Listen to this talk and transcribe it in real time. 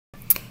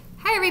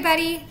Hi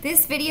everybody,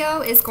 this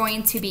video is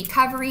going to be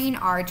covering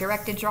our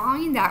directed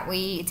drawing that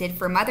we did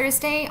for Mother's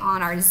Day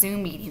on our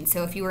Zoom meeting.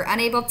 So if you were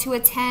unable to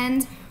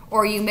attend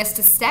or you missed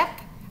a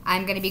step,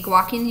 I'm going to be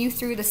walking you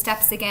through the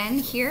steps again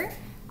here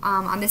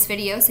on this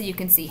video so you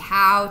can see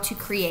how to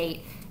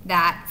create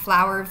that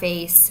flower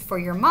vase for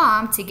your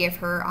mom to give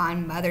her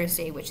on Mother's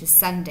Day, which is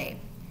Sunday.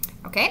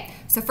 Okay,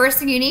 so first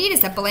thing you need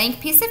is a blank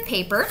piece of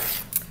paper,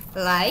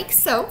 like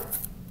so.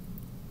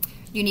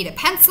 You need a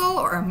pencil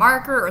or a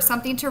marker or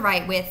something to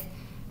write with,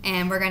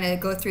 and we're going to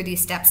go through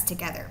these steps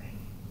together.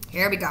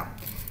 Here we go.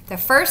 The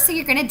first thing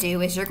you're going to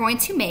do is you're going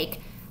to make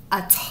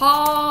a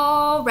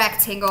tall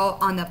rectangle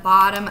on the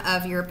bottom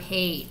of your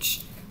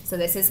page. So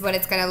this is what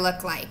it's going to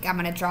look like. I'm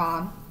going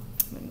to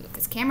move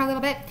this camera a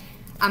little bit.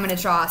 I'm going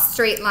to draw a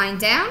straight line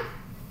down,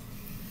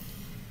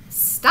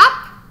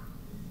 stop,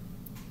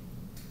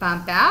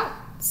 bump out,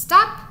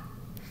 stop,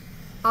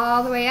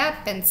 all the way up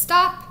and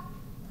stop,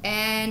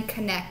 and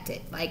connect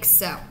it like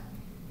so.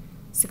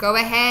 So go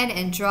ahead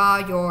and draw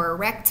your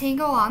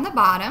rectangle on the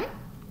bottom.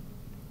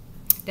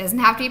 Doesn't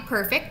have to be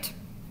perfect.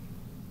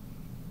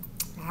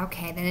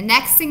 Okay, then the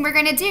next thing we're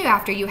going to do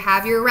after you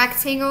have your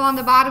rectangle on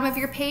the bottom of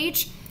your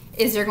page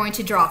is you're going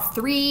to draw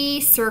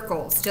 3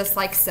 circles, just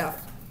like so.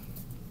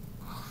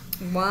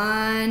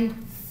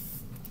 1,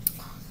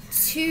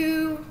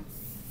 2,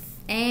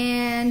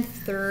 and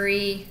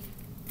 3.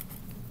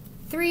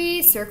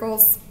 3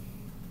 circles.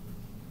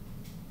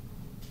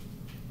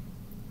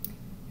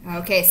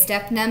 Okay,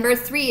 step number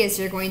 3 is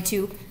you're going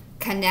to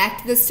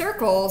connect the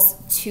circles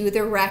to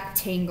the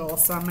rectangle.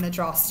 So I'm going to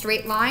draw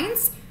straight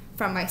lines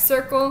from my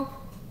circle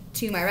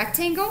to my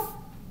rectangle.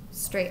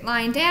 Straight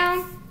line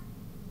down,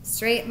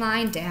 straight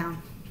line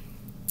down.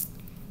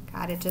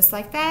 Got it just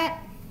like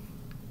that.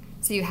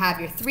 So you have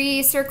your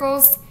 3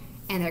 circles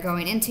and they're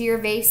going into your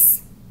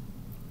vase.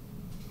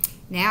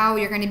 Now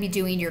you're going to be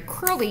doing your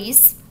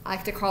curlies. I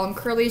like to call them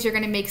curlies. You're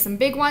going to make some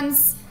big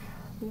ones.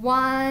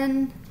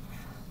 1,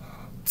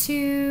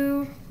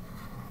 2,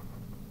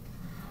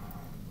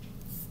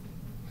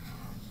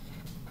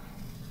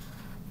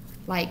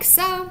 like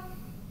so.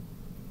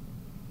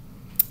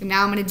 And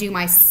now I'm going to do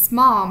my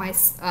smaller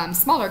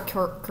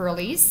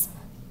curlies.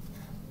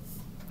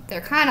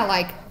 They're kind of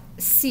like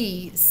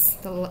C's,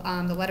 the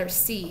letter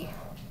C,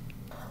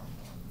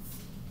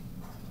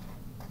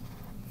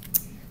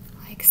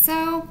 like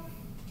so.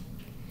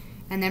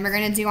 And then we're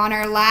going to do on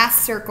our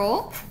last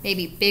circle,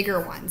 maybe bigger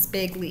ones,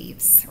 big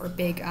leaves, or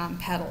big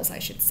petals, I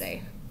should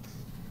say.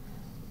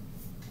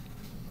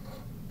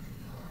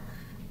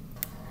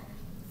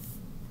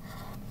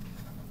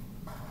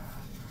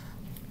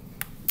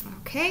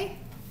 Okay.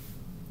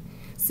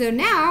 So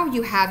now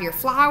you have your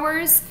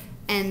flowers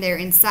and they're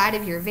inside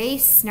of your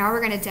vase. Now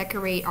we're going to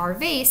decorate our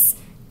vase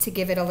to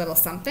give it a little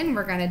something.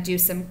 We're going to do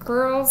some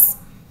curls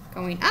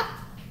going up,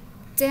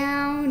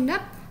 down,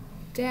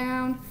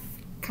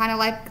 kind of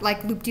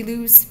like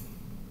loop-de-loos.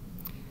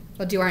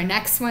 We'll do our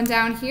next one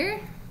down here.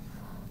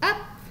 Up,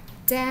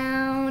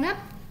 down,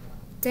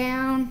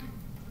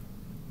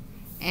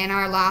 and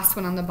our last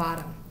one on the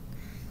bottom.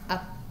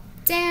 Up,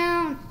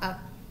 down,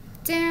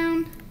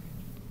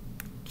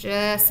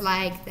 just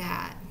like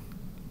that.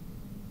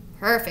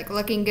 Perfect,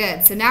 looking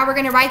good. So now we're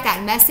going to write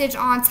that message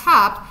on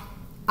top.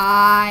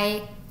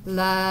 I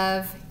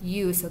love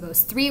you. So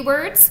those 3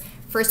 words.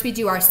 First we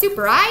do our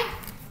super I.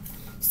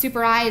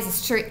 Super I is a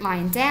straight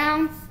line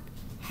down,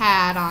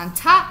 hat on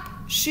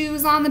top,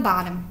 shoes on the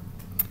bottom.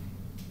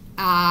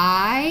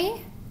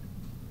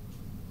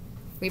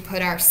 We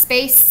put our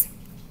space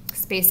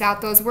out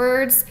those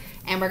words,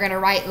 and we're going to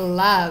write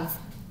love.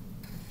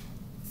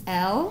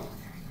 L-O-V-E.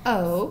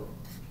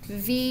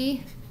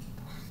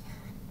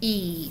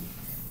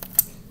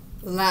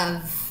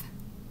 Love.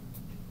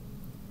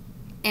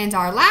 And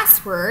our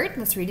last word,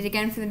 let's read it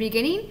again from the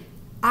beginning.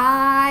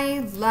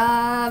 I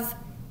love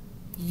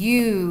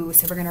you.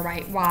 So we're going to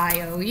write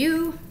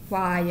Y-O-U.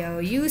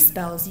 Y-O-U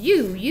spells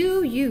you.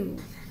 You.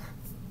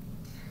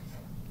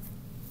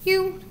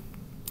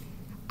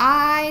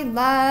 I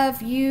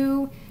love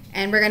you.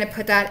 And we're going to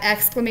put that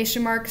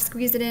exclamation mark,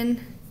 squeeze it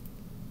in,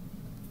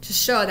 to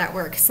show that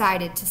we're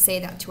excited to say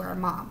that to our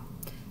mom.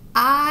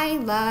 I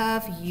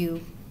love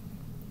you.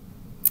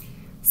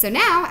 So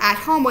now at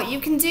home what you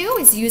can do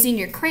is using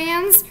your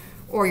crayons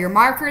or your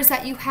markers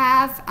that you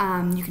have,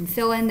 you can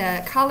fill in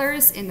the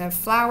colors in the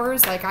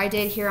flowers like I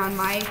did here on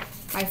my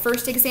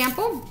first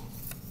example.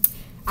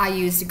 I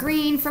used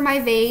green for my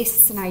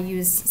vase, and I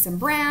used some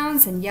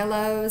browns and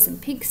yellows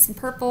and pinks and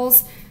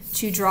purples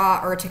to draw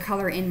or to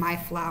color in my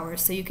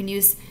flowers. So you can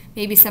use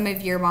maybe some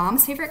of your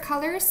mom's favorite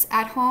colors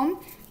at home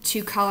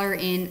to color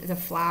in the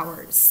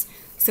flowers.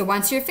 So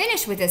once you're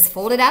finished with this,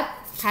 fold it up,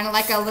 kind of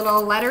like a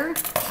little letter.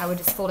 I would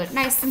just fold it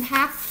nice in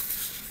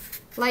half,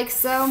 like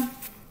so.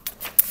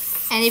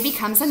 And it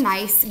becomes a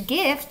nice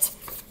gift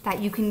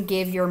that you can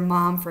give your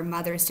mom for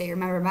Mother's Day.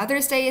 Remember,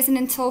 Mother's Day isn't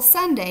until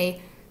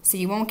Sunday, so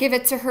you won't give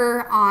it to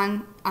her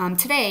on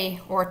today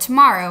or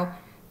tomorrow,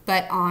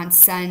 but on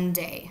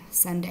Sunday,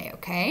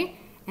 okay?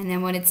 And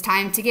then when it's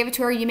time to give it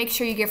to her, you make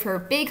sure you give her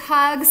big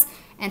hugs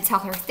and tell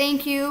her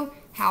thank you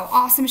how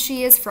awesome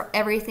she is for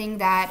everything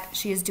that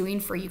she is doing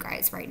for you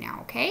guys right now,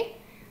 okay?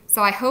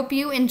 So I hope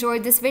you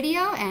enjoyed this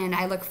video, and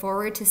I look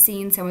forward to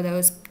seeing some of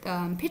those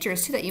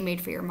pictures too that you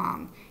made for your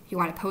mom. If you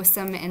want to post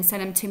them and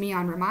send them to me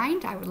on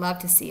Remind, I would love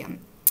to see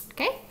them,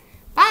 okay?